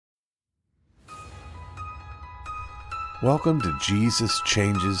Welcome to Jesus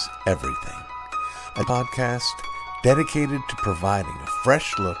Changes Everything, a podcast dedicated to providing a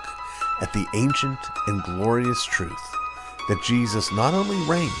fresh look at the ancient and glorious truth that Jesus not only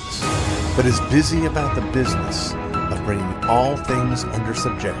reigns, but is busy about the business of bringing all things under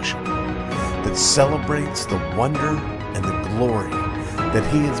subjection, that celebrates the wonder and the glory that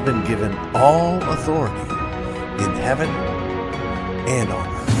he has been given all authority in heaven and on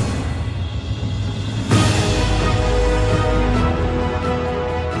earth.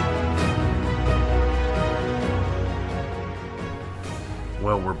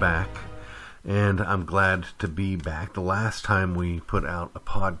 Well, we're back, and I'm glad to be back. The last time we put out a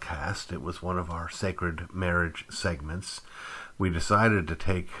podcast, it was one of our sacred marriage segments. We decided to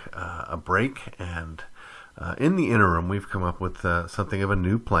take a break, and in the interim, we've come up with something of a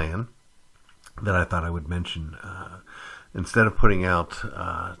new plan that I thought I would mention. Instead of putting out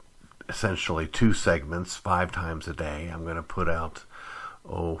essentially 2 segments 5 times a day, I'm going to put out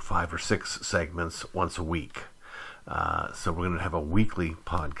 5 or 6 segments once a week. So we're going to have a weekly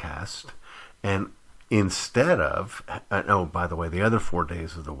podcast, and instead of, by the way, the other 4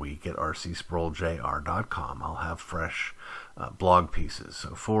 days of the week at rcsproulJr.com, I'll have fresh blog pieces.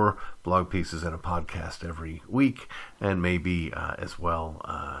 So 4 blog pieces and a podcast every week, and maybe as well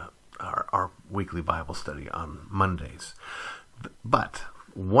our weekly Bible study on Mondays. But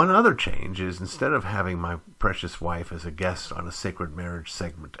one other change is, instead of having my precious wife as a guest on a sacred marriage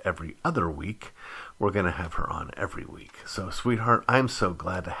segment every other week, we're going to have her on every week. So, sweetheart, I'm so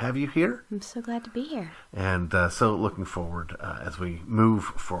glad to have you here. I'm so glad to be here. And so looking forward as we move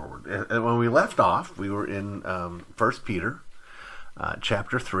forward. And when we left off, we were in 1 Peter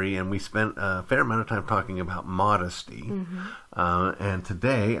chapter 3, and we spent a fair amount of time talking about modesty. Mm-hmm. And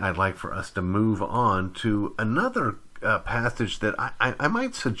today, I'd like for us to move on to another passage that I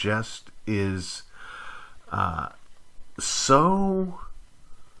might suggest is so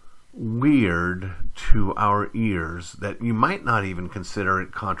weird to our ears that you might not even consider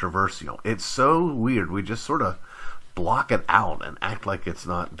it controversial. It's so weird, we just sort of block it out and act like it's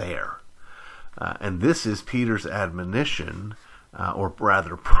not there. And this is Peter's admonition, or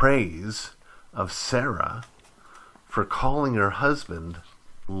rather praise, of Sarah for calling her husband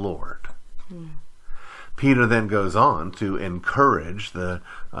Lord. Peter then goes on to encourage the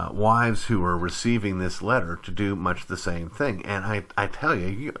wives who are receiving this letter to do much the same thing. And I tell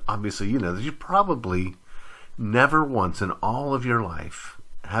you, obviously you know that you probably never once in all of your life,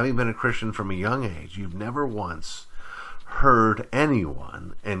 having been a Christian from a young age, you've never once heard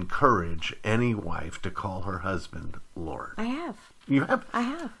anyone encourage any wife to call her husband Lord. I have. You have? I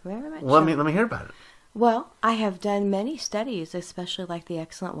have, very much. Well, let me hear about it. Well, I have done many studies, especially like The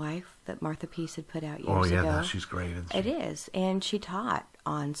Excellent Wife that Martha Pease had put out years ago. She's great, isn't she? It is, and she taught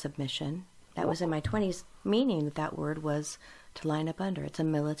on submission. That was in my 20s, meaning that word was to line up under. It's a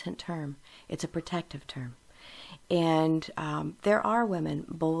militant term. It's a protective term. And there are women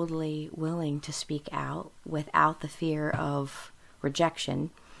boldly willing to speak out without the fear of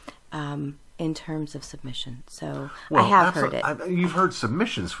rejection in terms of submission. So I have heard it. You've heard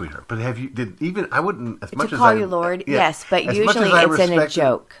submission, sweetheart, but have you? I wouldn't as much to as call you Lord. Yes, but usually it's in a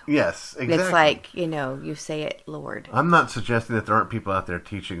joke. Yes, exactly. It's like, you say it, Lord. I'm not suggesting that there aren't people out there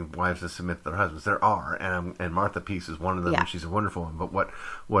teaching wives to submit to their husbands. There are, and Martha Pease is one of them. Yeah. And she's a wonderful one. But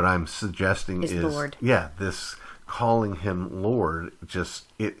what I'm suggesting is Lord. Yeah, this calling him Lord.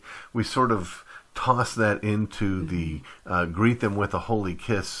 We sort of toss that into the greet them with a holy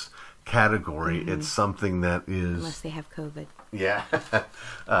kiss category. Mm-hmm. It's something that is, unless they have COVID. Yeah,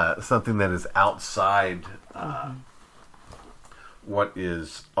 something that is outside what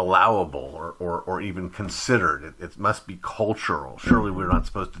is allowable or even considered. It must be cultural. Surely we're not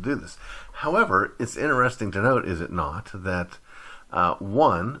supposed to do this. However, it's interesting to note, is it not, that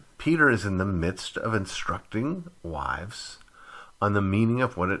Peter is in the midst of instructing wives on the meaning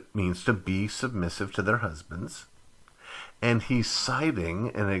of what it means to be submissive to their husbands. And he's citing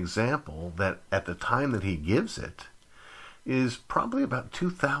an example that at the time that he gives it is probably about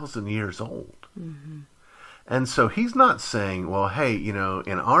 2,000 years old. Mm-hmm. And so he's not saying, well, hey, in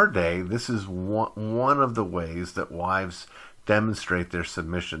our day, this is one of the ways that wives demonstrate their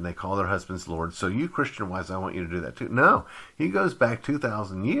submission. They call their husbands Lord. So you Christian wives, I want you to do that too. No, he goes back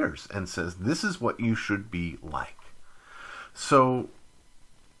 2,000 years and says, this is what you should be like. So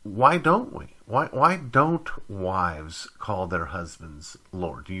why don't we? Why don't wives call their husbands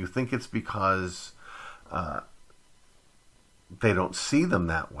Lord? Do you think it's because they don't see them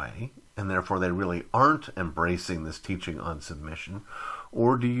that way, and therefore they really aren't embracing this teaching on submission?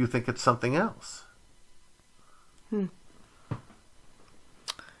 Or do you think it's something else?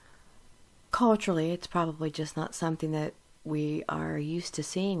 culturally, it's probably just not something that we are used to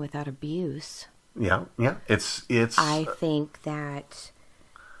seeing without abuse. Yeah. It's. I think that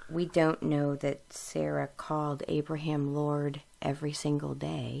we don't know that Sarah called Abraham Lord every single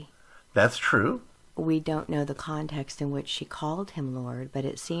day. That's true. We don't know the context in which she called him Lord, but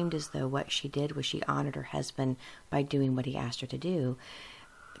it seemed as though what she did was she honored her husband by doing what he asked her to do.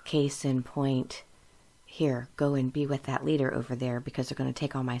 Case in point, here, go and be with that leader over there because they're going to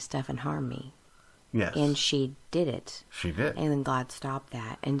take all my stuff and harm me. Yes. And she did it. She did. And then God stopped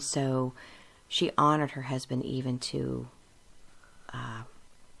that. And so she honored her husband even to,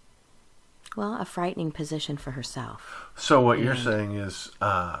 a frightening position for herself. So what you're saying is,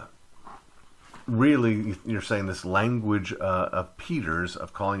 really, you're saying this language of Peter's,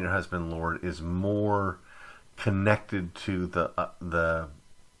 of calling your husband Lord, is more connected to the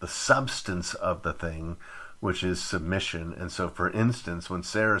substance of the thing, which is submission. And so, for instance, when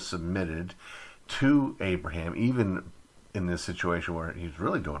Sarah submitted to Abraham, even in this situation where he's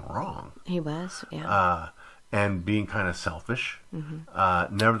really doing wrong. He was, yeah. And being kind of selfish.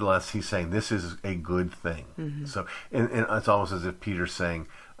 Mm-hmm. Nevertheless, he's saying this is a good thing. Mm-hmm. So, and it's almost as if Peter's saying,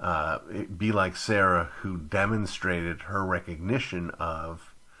 be like Sarah, who demonstrated her recognition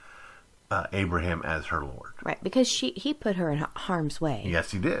of Abraham as her Lord. Right, because he put her in harm's way.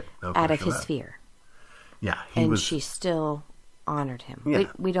 Yes, he did. No out of question his about it. fear. Yeah, she still honored him.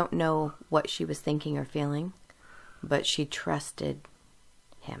 Yeah. We don't know what she was thinking or feeling, but she trusted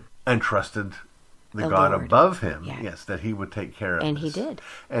him. And trusted the God Lord. above him, Yeah. yes, that he would take care of And this. he did.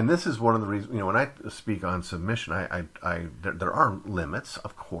 And this is one of the reasons, when I speak on submission, there are limits,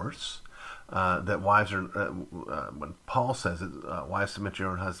 of course, that wives are, when Paul says it, wives submit to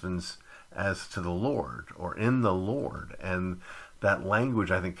your own husbands as to the Lord, or in the Lord. And that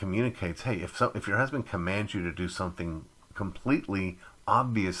language, I think, communicates, hey, if your husband commands you to do something completely,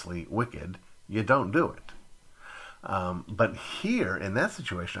 obviously wicked, you don't do it. But here, in that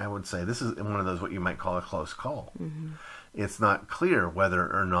situation, I would say this is one of those what you might call a close call. Mm-hmm. It's not clear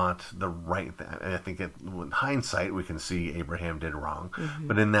whether or not the right thing. I think with hindsight, we can see Abraham did wrong. Mm-hmm.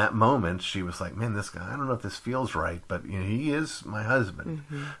 But in that moment, she was like, man, this guy, I don't know if this feels right, but he is my husband.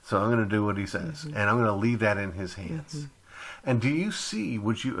 Mm-hmm. So I'm going to do what he says. Mm-hmm. And I'm going to leave that in his hands. Mm-hmm. And do you see,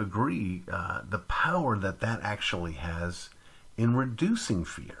 would you agree, the power that actually has in reducing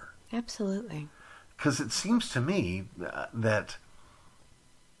fear? Absolutely. Because it seems to me that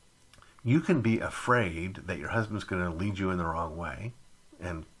you can be afraid that your husband's going to lead you in the wrong way.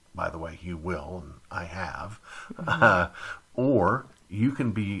 And by the way, you will, and I have. Mm-hmm. Or you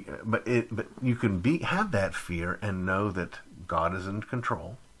can be, but you can have that fear and know that God is in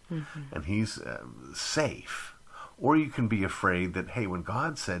control, mm-hmm. and he's safe. Or you can be afraid that, hey, when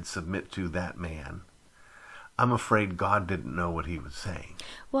God said submit to that man, I'm afraid God didn't know what he was saying.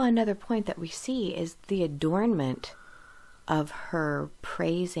 Well, another point that we see is the adornment of her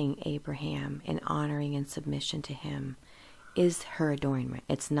praising Abraham and honoring and submission to him is her adornment.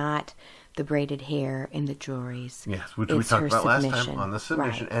 It's not the braided hair and the jewelries. Yes, which we talked about last time on the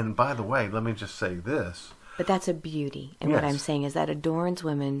submission. Right. And by the way, let me just say this. But that's a beauty. And what I'm saying is that adorns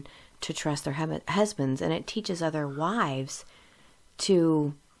women to trust their husbands, and it teaches other wives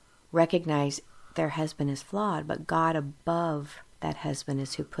to recognize their husband is flawed, but God above that husband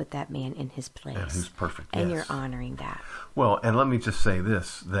is who put that man in his place. And who's perfect, and you're honoring that. Well, and let me just say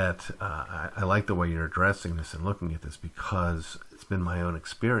this, that I like the way you're addressing this and looking at this, because it's been my own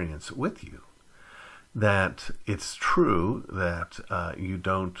experience with you, that it's true that you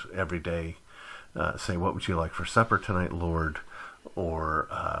don't every day say, what would you like for supper tonight, Lord?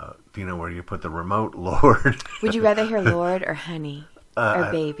 Or do you know where you put the remote, Lord? Would you rather hear Lord or honey?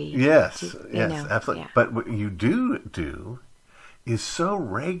 Or baby. Yes, you know, absolutely. Yeah. But what you do is so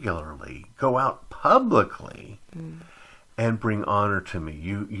regularly go out publicly and bring honor to me.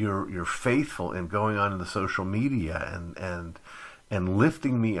 You're faithful in going on to the social media and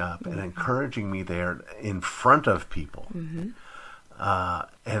lifting me up and encouraging me there in front of people. Mm-hmm.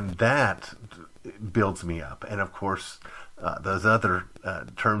 And that builds me up. And of course, those other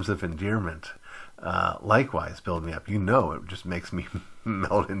terms of endearment likewise build me up. It just makes me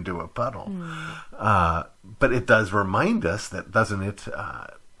melt into a puddle. But it does remind us that, doesn't it? How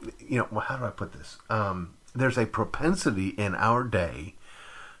do I put this? There's a propensity in our day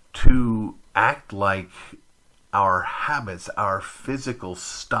to act like our habits, our physical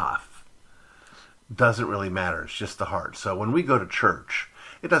stuff, doesn't really matter. It's just the heart. So when we go to church,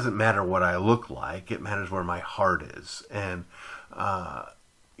 it doesn't matter what I look like. It matters where my heart is. And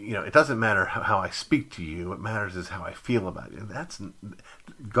it doesn't matter how I speak to you. What matters is how I feel about you.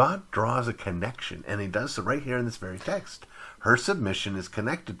 God draws a connection, and he does so right here in this very text. Her submission is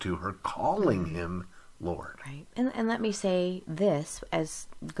connected to her calling him Lord. Right. And let me say this, as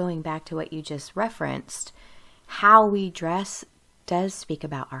going back to what you just referenced, how we dress does speak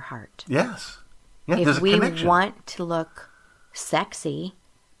about our heart. Yes. Yeah, if we want to look sexy,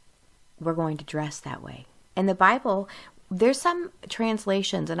 we're going to dress that way. In the Bible, there's some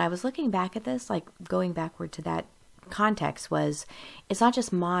translations, and I was looking back at this, like going backward to that context, was it's not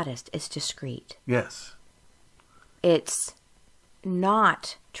just modest, it's discreet. Yes. It's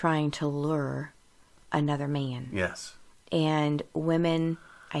not trying to lure another man. Yes. And women,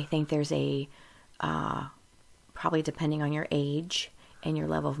 I think there's a, probably depending on your age and your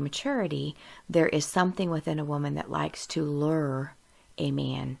level of maturity, there is something within a woman that likes to lure a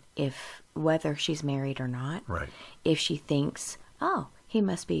man, whether she's married or not. Right. If she thinks, oh, he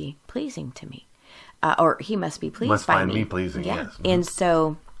must be pleasing to me, or he must be pleased must by find me. me pleasing, yeah. Yes. Mm-hmm. And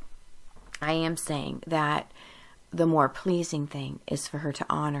so I am saying that the more pleasing thing is for her to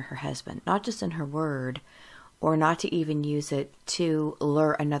honor her husband, not just in her word, or not to even use it to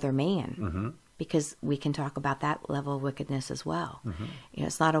lure another man. Mm-hmm. Because we can talk about that level of wickedness as well. Mm-hmm. You know,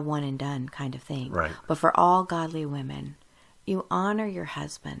 it's not a one and done kind of thing. Right. But for all godly women, you honor your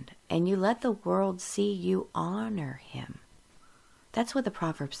husband and you let the world see you honor him. That's what the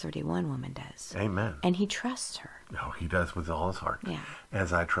Proverbs 31 woman does. Amen. And he trusts her. Oh, he does with all his heart. Yeah.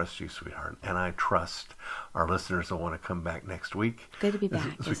 As I trust you, sweetheart. And I trust our listeners will want to come back next week. Good to be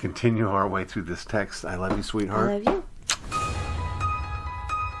back. As we continue our way through this text. I love you, sweetheart. I love you.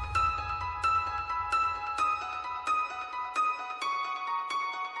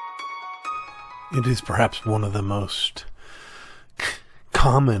 It is perhaps one of the most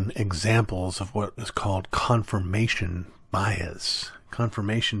common examples of what is called confirmation bias.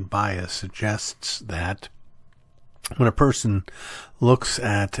 Confirmation bias suggests that when a person looks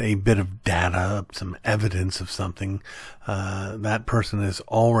at a bit of data, some evidence of something, that person is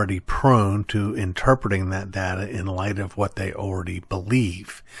already prone to interpreting that data in light of what they already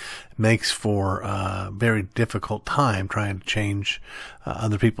believe. It makes for a very difficult time trying to change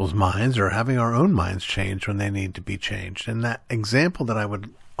other people's minds or having our own minds changed when they need to be changed. And that example that I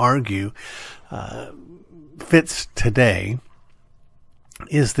would argue fits today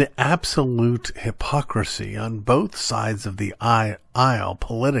is the absolute hypocrisy on both sides of the aisle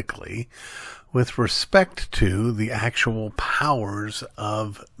politically with respect to the actual powers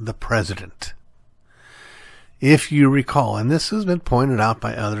of the president. If you recall, and this has been pointed out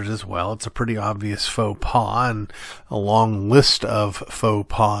by others as well, it's a pretty obvious faux pas and a long list of faux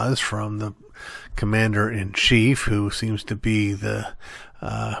pas from the commander-in-chief, who seems to be the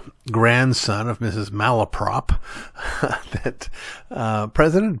grandson of Mrs. Malaprop, that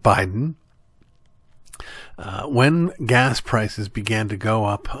President Biden, when gas prices began to go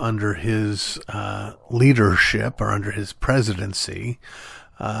up under his leadership or under his presidency,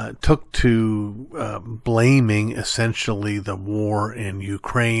 took to blaming essentially the war in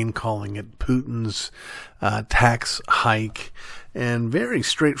Ukraine, calling it Putin's tax hike, and very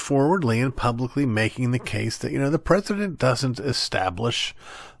straightforwardly and publicly making the case that, the president doesn't establish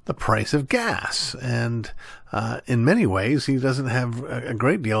the price of gas. And in many ways, he doesn't have a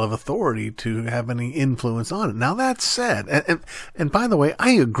great deal of authority to have any influence on it. Now, that said, and by the way,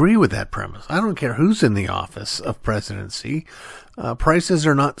 I agree with that premise. I don't care who's in the office of presidency. Prices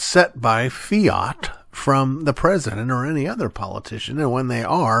are not set by fiat from the president or any other politician. And when they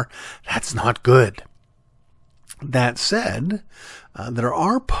are, that's not good. That said, there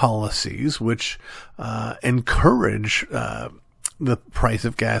are policies which encourage the price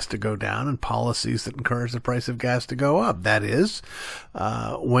of gas to go down and policies that encourage the price of gas to go up. That is,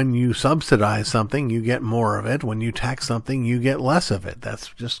 when you subsidize something, you get more of it. When you tax something, you get less of it. That's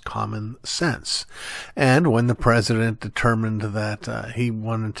just common sense. And when the president determined that he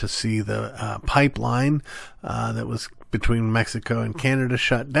wanted to see the pipeline that was between Mexico and Canada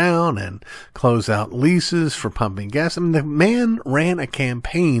shut down and close out leases for pumping gas. I mean, the man ran a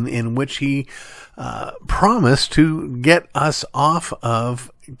campaign in which he promised to get us off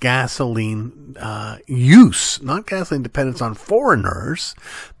of gasoline use, not gasoline dependence on foreigners,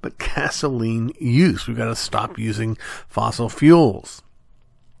 but gasoline use. We've got to stop using fossil fuels.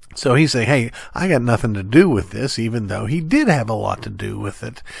 So he's saying, hey, I got nothing to do with this, even though he did have a lot to do with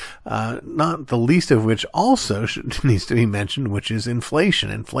it. Not the least of which also needs to be mentioned, which is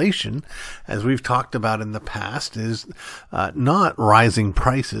inflation. Inflation, as we've talked about in the past, is not rising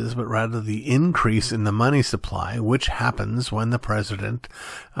prices, but rather the increase in the money supply, which happens when the president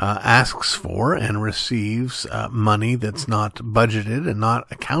asks for and receives money that's not budgeted and not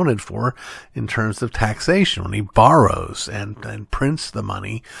accounted for in terms of taxation. When he borrows and prints the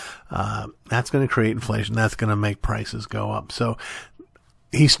money That's going to create inflation. That's going to make prices go up. So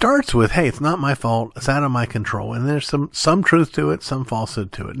he starts with, hey, it's not my fault. It's out of my control. And there's some truth to it, some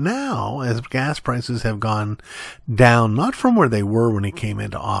falsehood to it. Now, as gas prices have gone down, not from where they were when he came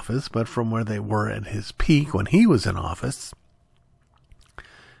into office, but from where they were at his peak when he was in office,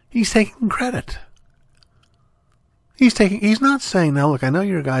 he's taking credit. He's not saying, now look, I know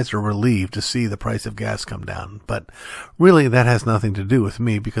you guys are relieved to see the price of gas come down, but really that has nothing to do with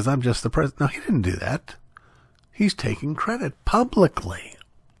me because I'm just the president. No, he didn't do that. He's taking credit publicly.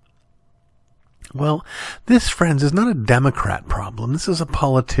 Well, this, friends, is not a Democrat problem. This is a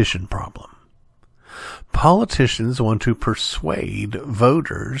politician problem. Politicians want to persuade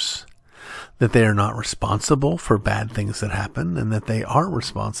voters that they are not responsible for bad things that happen and that they are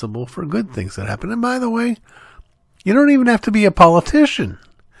responsible for good things that happen. And by the way, you don't even have to be a politician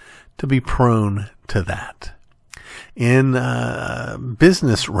to be prone to that. In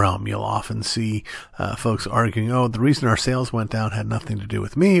business realm, you'll often see folks arguing, oh, the reason our sales went down had nothing to do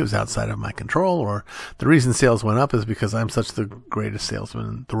with me. It was outside of my control. Or the reason sales went up is because I'm such the greatest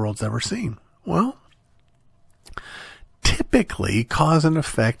salesman the world's ever seen. Well, typically, cause and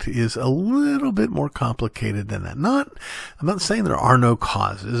effect is a little bit more complicated than that. I'm not saying there are no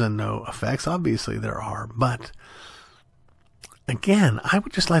causes and no effects. Obviously, there are. But again, I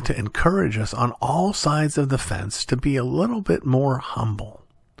would just like to encourage us on all sides of the fence to be a little bit more humble.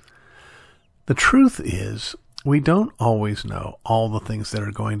 The truth is, we don't always know all the things that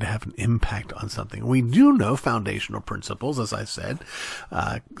are going to have an impact on something. We do know foundational principles, as I said.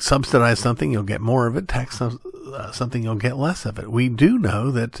 Subsidize something, you'll get more of it. Tax something, you'll get less of it. We do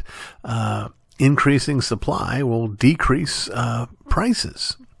know that increasing supply will decrease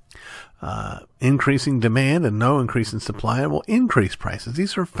prices. Increasing demand and no increase in supply will increase prices.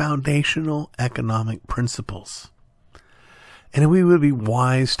 These are foundational economic principles. And we would be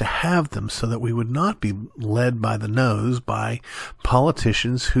wise to have them so that we would not be led by the nose by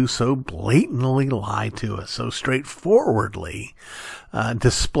politicians who so blatantly lie to us, so straightforwardly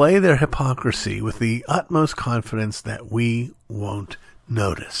display their hypocrisy with the utmost confidence that we won't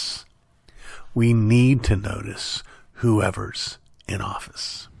notice. We need to notice whoever's in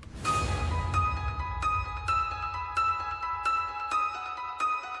office.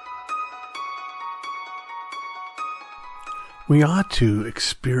 We ought to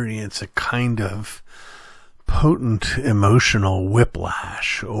experience a kind of potent emotional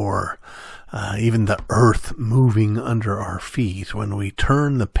whiplash or even the earth moving under our feet when we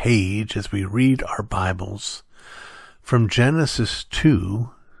turn the page as we read our Bibles from Genesis 2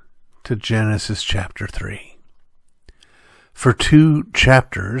 to Genesis chapter 3. For 2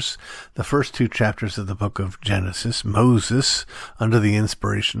 chapters, the first 2 chapters of the book of Genesis, Moses, under the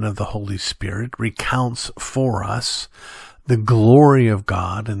inspiration of the Holy Spirit, recounts for us the glory of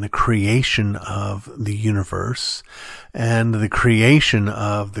God and the creation of the universe and the creation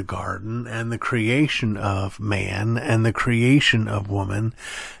of the garden and the creation of man and the creation of woman,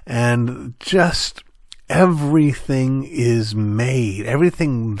 and just everything is made.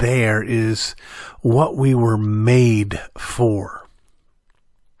 Everything there is what we were made for.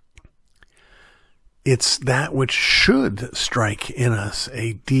 It's that which should strike in us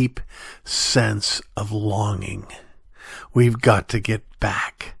a deep sense of longing. We've got to get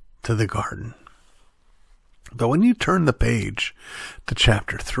back to the garden. But when you turn the page to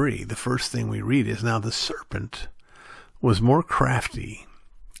chapter 3, the first thing we read is, now the serpent was more crafty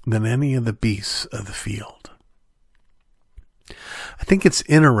than any of the beasts of the field. I think it's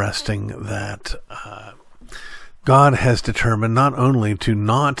interesting that God has determined not only to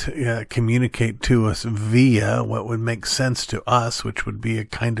not communicate to us via what would make sense to us, which would be a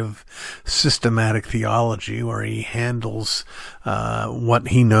kind of systematic theology where he handles what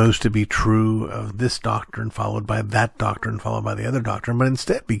he knows to be true of this doctrine, followed by that doctrine, followed by the other doctrine, but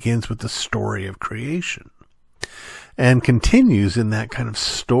instead begins with the story of creation and continues in that kind of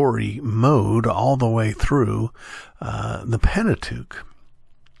story mode all the way through the Pentateuch.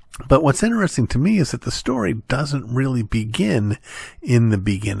 But what's interesting to me is that the story doesn't really begin in the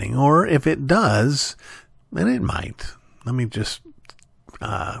beginning. Or if it does, and it might, let me just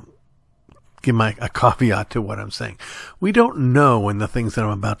give a caveat to what I'm saying. We don't know when the things that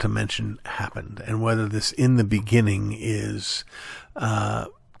I'm about to mention happened, and whether this in the beginning is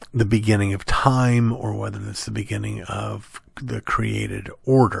the beginning of time or whether it's the beginning of the created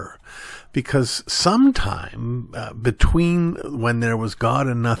order. Because sometime between when there was God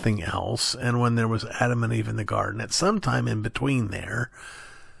and nothing else and when there was Adam and Eve in the garden, at some time in between there,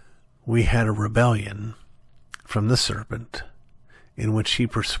 we had a rebellion from the serpent in which he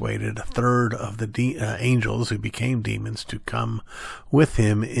persuaded a third of the angels who became demons to come with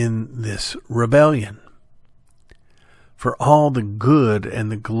him in this rebellion. For all the good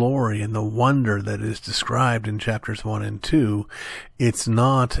and the glory and the wonder that is described in chapters 1 and 2, it's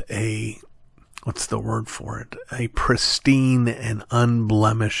not a pristine and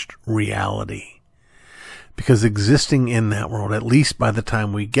unblemished reality. Because existing in that world, at least by the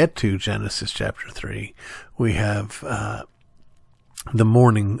time we get to Genesis chapter 3, we have the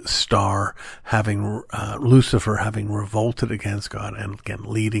morning star having Lucifer having revolted against God, and again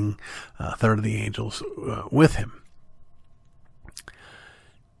leading a third of the angels with him.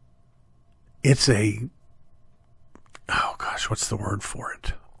 It's what's the word for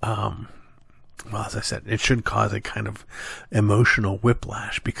it? Well, as I said, it should cause a kind of emotional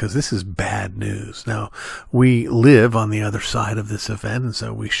whiplash, because this is bad news. Now, we live on the other side of this event, and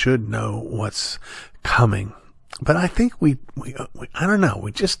so we should know what's coming. But I think we I don't know,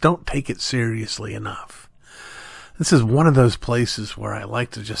 we just don't take it seriously enough. This is one of those places where I like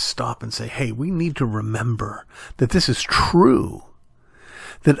to just stop and say, hey, we need to remember that this is true.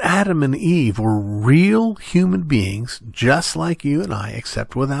 That Adam and Eve were real human beings, just like you and I,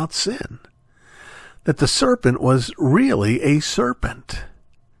 except without sin. That the serpent was really a serpent.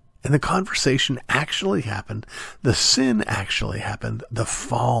 And the conversation actually happened. The sin actually happened. The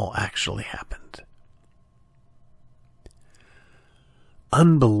fall actually happened.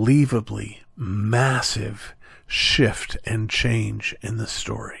 Unbelievably massive shift and change in the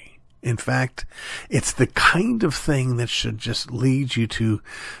story. In fact, it's the kind of thing that should just lead you to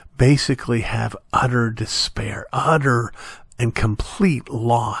basically have utter despair, utter and complete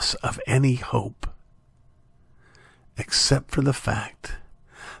loss of any hope, except for the fact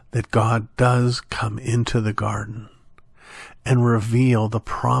that God does come into the garden and reveal the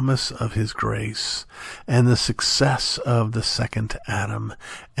promise of his grace and the success of the second Adam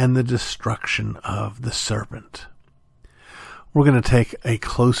and the destruction of the serpent. We're going to take a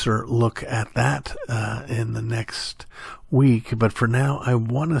closer look at that in the next week. But for now, I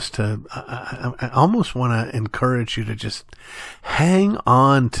want us to, I almost want to encourage you to just hang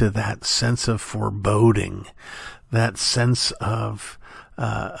on to that sense of foreboding, that sense of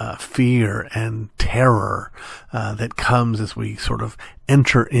fear and terror that comes as we sort of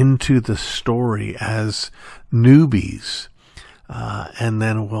enter into the story as newbies. And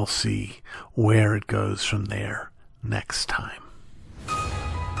then we'll see where it goes from there next time.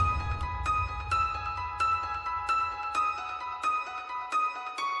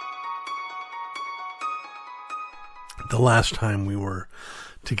 The last time we were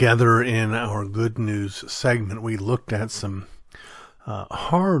together in our good news segment, we looked at some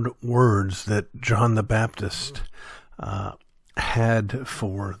hard words that John the Baptist had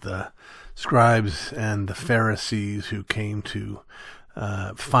for the scribes and the Pharisees who came to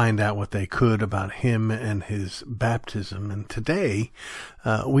find out what they could about him and his baptism. And today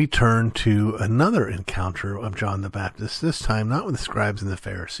we turn to another encounter of John the Baptist, this time not with the scribes and the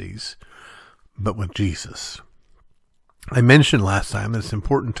Pharisees, but with Jesus. I mentioned last time that it's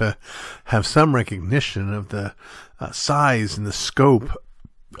important to have some recognition of the size and the scope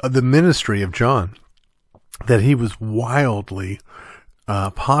of the ministry of John, that he was wildly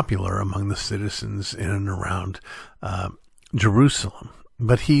popular among the citizens in and around Jerusalem.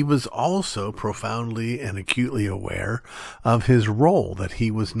 But he was also profoundly and acutely aware of his role, that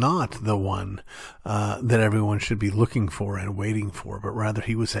he was not the one that everyone should be looking for and waiting for, but rather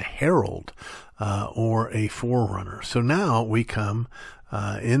he was a herald or a forerunner. So now we come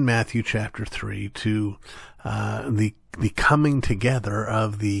in Matthew chapter 3 to the coming together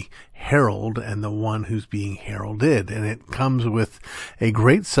of the herald and the one who's being heralded. And it comes with a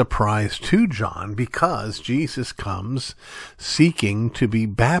great surprise to John, because Jesus comes seeking to be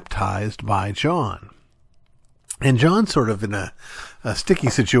baptized by John. And John's sort of in a sticky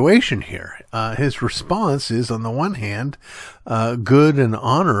situation here. His response is, on the one hand, good and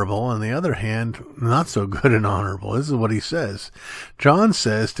honorable, on the other hand, not so good and honorable. This is what he says. John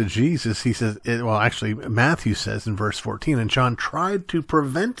says to Jesus, he says, Matthew says in verse 14, and John tried to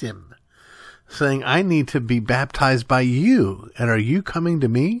prevent him, saying, I need to be baptized by you, and are you coming to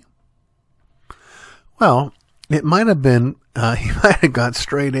me? Well, it might have been, he might have got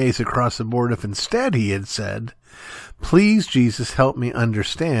straight A's across the board if instead he had said, please, Jesus, help me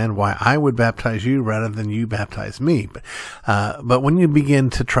understand why I would baptize you rather than you baptize me. But when you begin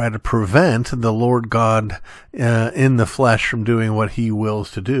to try to prevent the Lord God in the flesh from doing what he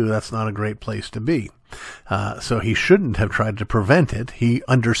wills to do, that's not a great place to be. So he shouldn't have tried to prevent it. He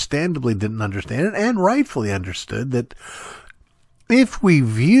understandably didn't understand it, and rightfully understood that if we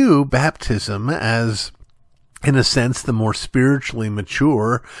view baptism as in a sense, the more spiritually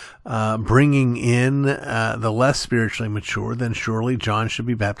mature, bringing in the less spiritually mature, then surely John should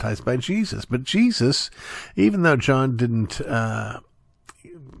be baptized by Jesus. But Jesus, even though John didn't, as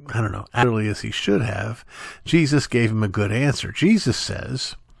early as he should have, Jesus gave him a good answer. Jesus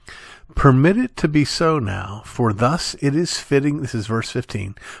says, "Permit it to be so now, for thus it is fitting," this is verse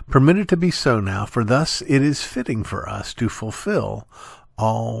 15, "Permit it to be so now, for thus it is fitting for us to fulfill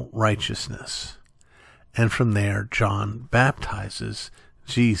all righteousness." And from there, John baptizes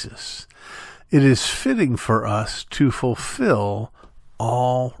Jesus. It is fitting for us to fulfill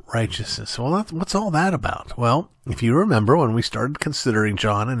all righteousness. Well, what's all that about? Well, if you remember when we started considering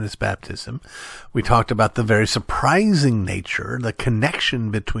John and his baptism, we talked about the very surprising nature, the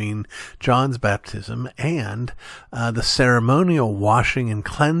connection between John's baptism and the ceremonial washing and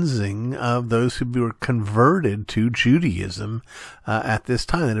cleansing of those who were converted to Judaism at this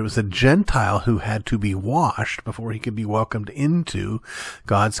time. That it was a Gentile who had to be washed before he could be welcomed into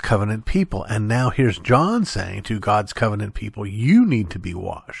God's covenant people. And now here's John saying to God's covenant people, you need to be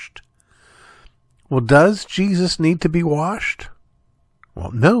washed. Well, does Jesus need to be washed?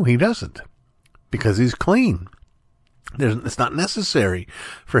 Well, no, he doesn't, because he's clean. It's not necessary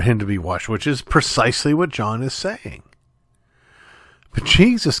for him to be washed, which is precisely what John is saying. But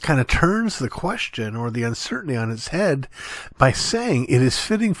Jesus kind of turns the question or the uncertainty on its head by saying it is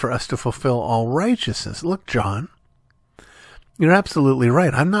fitting for us to fulfill all righteousness. Look, John, you're absolutely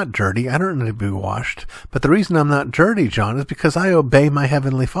right. I'm not dirty. I don't need to be washed. But the reason I'm not dirty, John, is because I obey my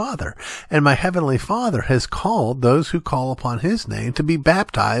Heavenly Father. And my Heavenly Father has called those who call upon His name to be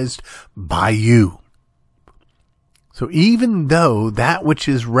baptized by you. So even though that which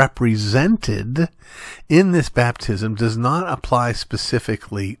is represented in this baptism does not apply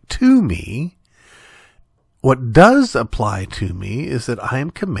specifically to me, what does apply to me is that I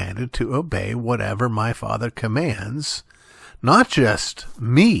am commanded to obey whatever my Father commands. Not just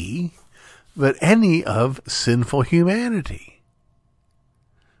me, but any of sinful humanity.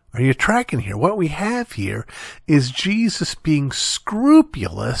 Are you tracking here? What we have here is Jesus being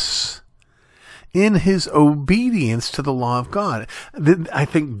scrupulous in his obedience to the law of God. I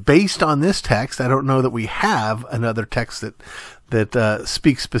think based on this text, I don't know that we have another text that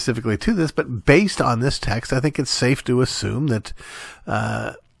speaks specifically to this, but based on this text, I think it's safe to assume that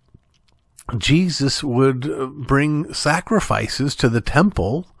Jesus would bring sacrifices to the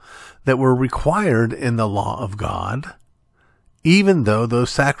temple that were required in the law of God, even though those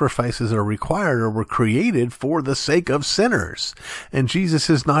sacrifices are required or were created for the sake of sinners. And Jesus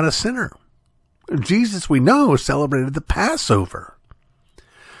is not a sinner. Jesus, we know, celebrated the Passover.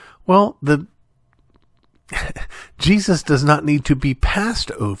 Well, Jesus does not need to be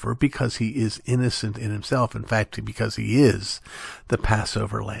passed over because he is innocent in himself. In fact, because he is the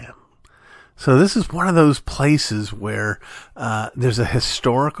Passover lamb. So this is one of those places where there's a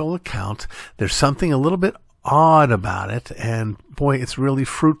historical account. There's something a little bit odd about it. And boy, it's really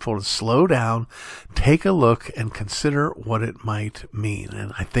fruitful to slow down, take a look, and consider what it might mean.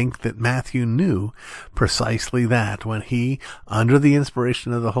 And I think that Matthew knew precisely that when he, under the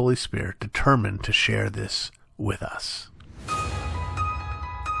inspiration of the Holy Spirit, determined to share this with us.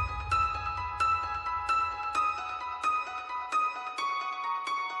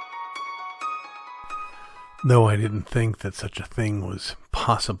 Though I didn't think that such a thing was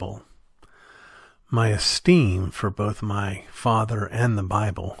possible, my esteem for both my father and the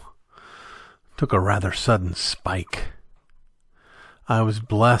Bible took a rather sudden spike. I was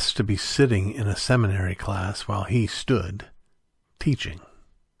blessed to be sitting in a seminary class while he stood teaching.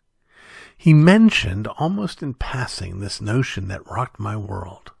 He mentioned, almost in passing, this notion that rocked my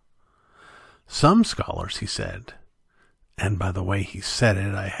world. Some scholars, he said, and by the way he said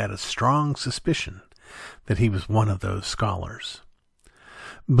it, I had a strong suspicion that he was one of those scholars,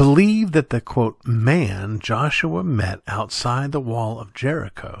 believe that the, quote, man Joshua met outside the wall of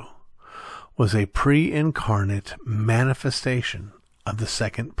Jericho was a pre-incarnate manifestation of the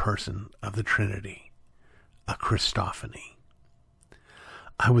second person of the Trinity, a Christophany.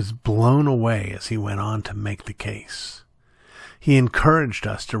 I was blown away as he went on to make the case. He encouraged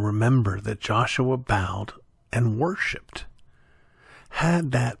us to remember that Joshua bowed and worshipped.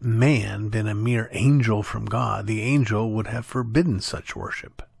 Had that man been a mere angel from God, the angel would have forbidden such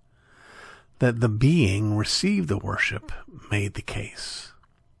worship. That the being received the worship made the case.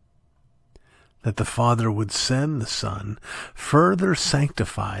 That the Father would send the Son further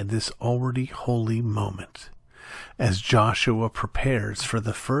sanctified this already holy moment as Joshua prepares for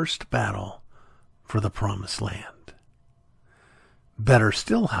the first battle for the Promised Land. Better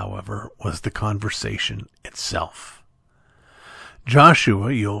still, however, was the conversation itself.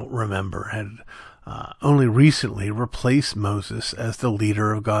 Joshua, you'll remember, had only recently replaced Moses as the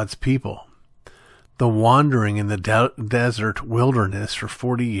leader of God's people. The wandering in the desert wilderness for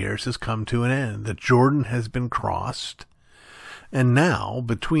 40 years has come to an end. The Jordan has been crossed. And now,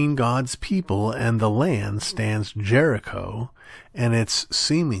 between God's people and the land stands Jericho and its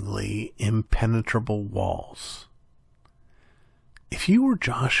seemingly impenetrable walls. If you were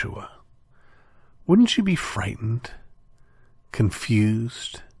Joshua, wouldn't you be frightened,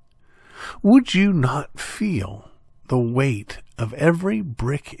 confused? Would you not feel the weight of every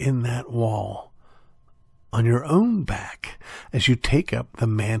brick in that wall on your own back as you take up the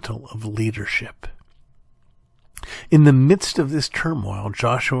mantle of leadership? In the midst of this turmoil,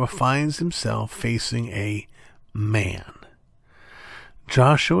 Joshua finds himself facing a man.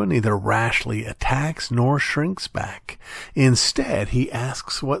 Joshua neither rashly attacks nor shrinks back. Instead, he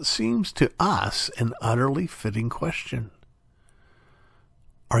asks what seems to us an utterly fitting question.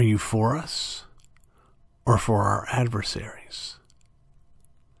 Are you for us or for our adversaries?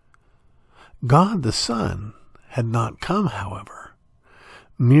 God the Son had not come, however,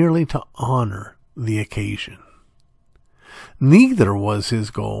 merely to honor the occasion. Neither was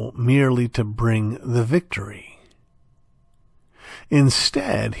his goal merely to bring the victory.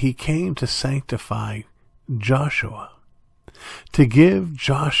 Instead, he came to sanctify Joshua, to give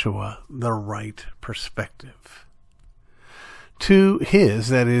Joshua the right perspective. To his,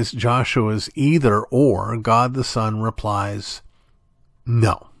 that is, Joshua's either or, God the Son replies,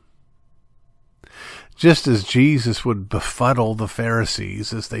 no. Just as Jesus would befuddle the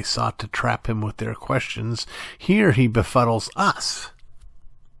Pharisees as they sought to trap him with their questions, here he befuddles us.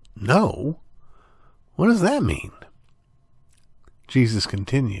 No? What does that mean? Jesus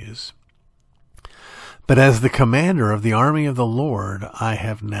continues, but as the commander of the army of the Lord, I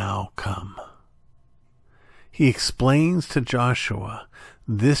have now come. He explains to Joshua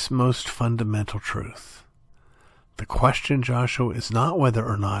this most fundamental truth. The question, Joshua, is not whether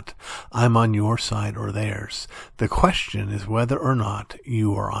or not I'm on your side or theirs. The question is whether or not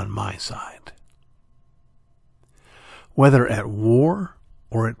you are on my side. Whether at war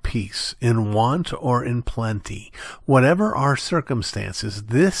or at peace, in want or in plenty, whatever our circumstances,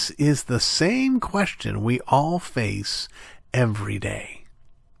 this is the same question we all face every day.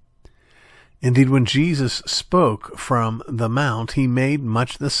 Indeed, when Jesus spoke from the mount, he made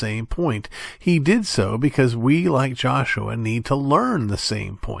much the same point. He did so because we, like Joshua, need to learn the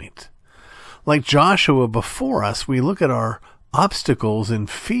same point. Like Joshua before us, we look at our obstacles in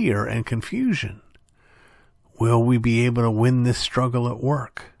fear and confusion. Will we be able to win this struggle at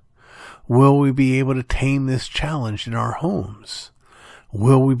work? Will we be able to tame this challenge in our homes?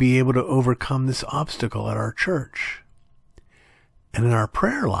 Will we be able to overcome this obstacle at our church? And in our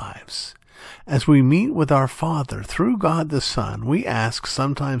prayer lives, as we meet with our Father through God the Son, we ask,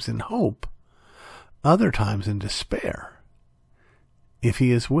 sometimes in hope, other times in despair, if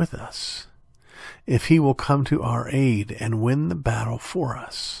he is with us, if he will come to our aid and win the battle for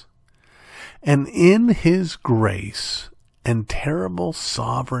us. And in his grace and terrible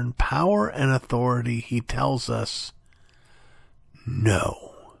sovereign power and authority, he tells us,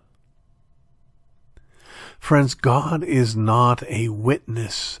 no. Friends, God is not a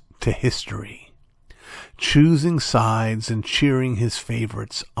witness to history, choosing sides and cheering his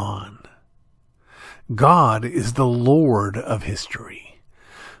favorites on. God is the Lord of history,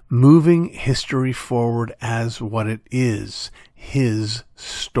 moving history forward as what it is, his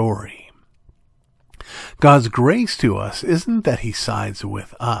story. God's grace to us isn't that he sides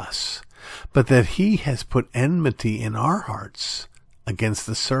with us, but that he has put enmity in our hearts against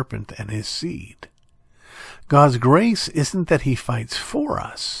the serpent and his seed. God's grace isn't that he fights for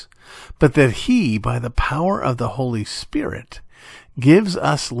us, but that he, by the power of the Holy Spirit, gives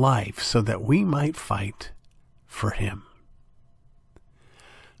us life so that we might fight for him.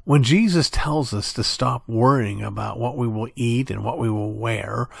 When Jesus tells us to stop worrying about what we will eat and what we will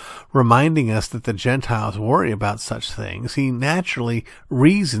wear, reminding us that the Gentiles worry about such things, he naturally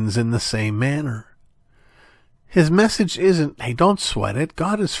reasons in the same manner. His message isn't, hey, don't sweat it,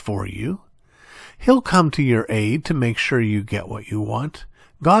 God is for you. He'll come to your aid to make sure you get what you want.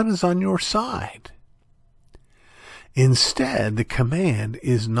 God is on your side. Instead, the command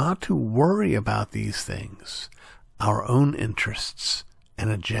is not to worry about these things, our own interests and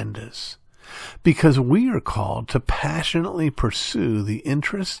agendas, because we are called to passionately pursue the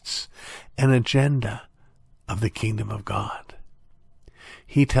interests and agenda of the kingdom of God.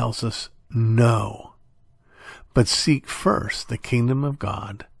 He tells us no, but seek first the kingdom of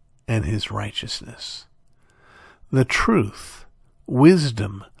God and his righteousness. The truth,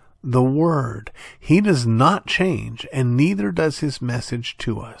 wisdom, the Word. He does not change, and neither does his message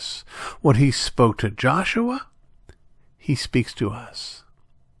to us. What he spoke to Joshua, he speaks to us.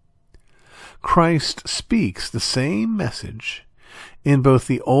 Christ speaks the same message in both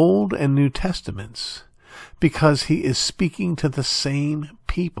the Old and New Testaments because he is speaking to the same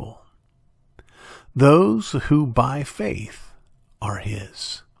people, those who by faith are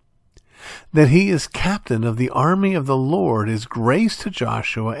his. That he is captain of the army of the Lord is grace to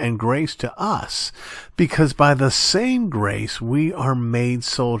Joshua and grace to us, because by the same grace we are made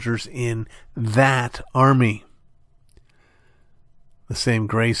soldiers in that army. The same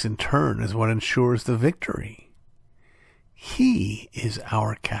grace in turn is what ensures the victory. He is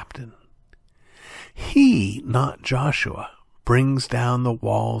our captain. He, not Joshua, brings down the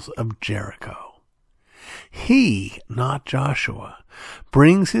walls of Jericho. He, not Joshua,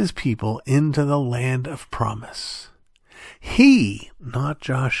 brings his people into the land of promise. He, not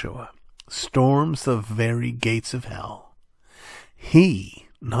Joshua, storms the very gates of hell. He,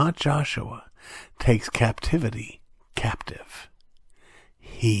 not Joshua, takes captivity captive.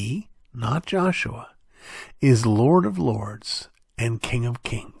 He, not Joshua, is Lord of lords and King of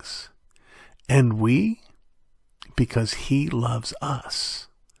kings. And we, because he loves us,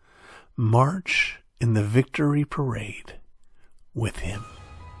 march in the victory parade with him.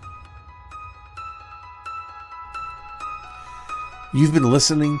 You've been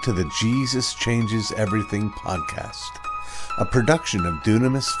listening to the Jesus Changes Everything podcast, a production of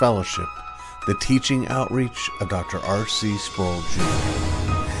Dunamis Fellowship, the teaching outreach of Dr. R.C. Sproul Jr.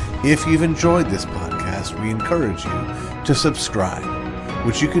 If you've enjoyed this podcast, we encourage you to subscribe,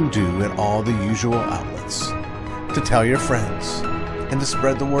 which you can do at all the usual outlets, to tell your friends, and to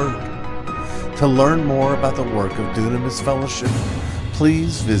spread the word. To learn more about the work of Dunamis Fellowship,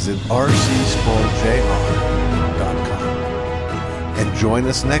 please visit rcsproulJR.com. And join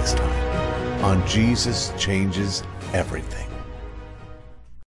us next time on Jesus Changes Everything.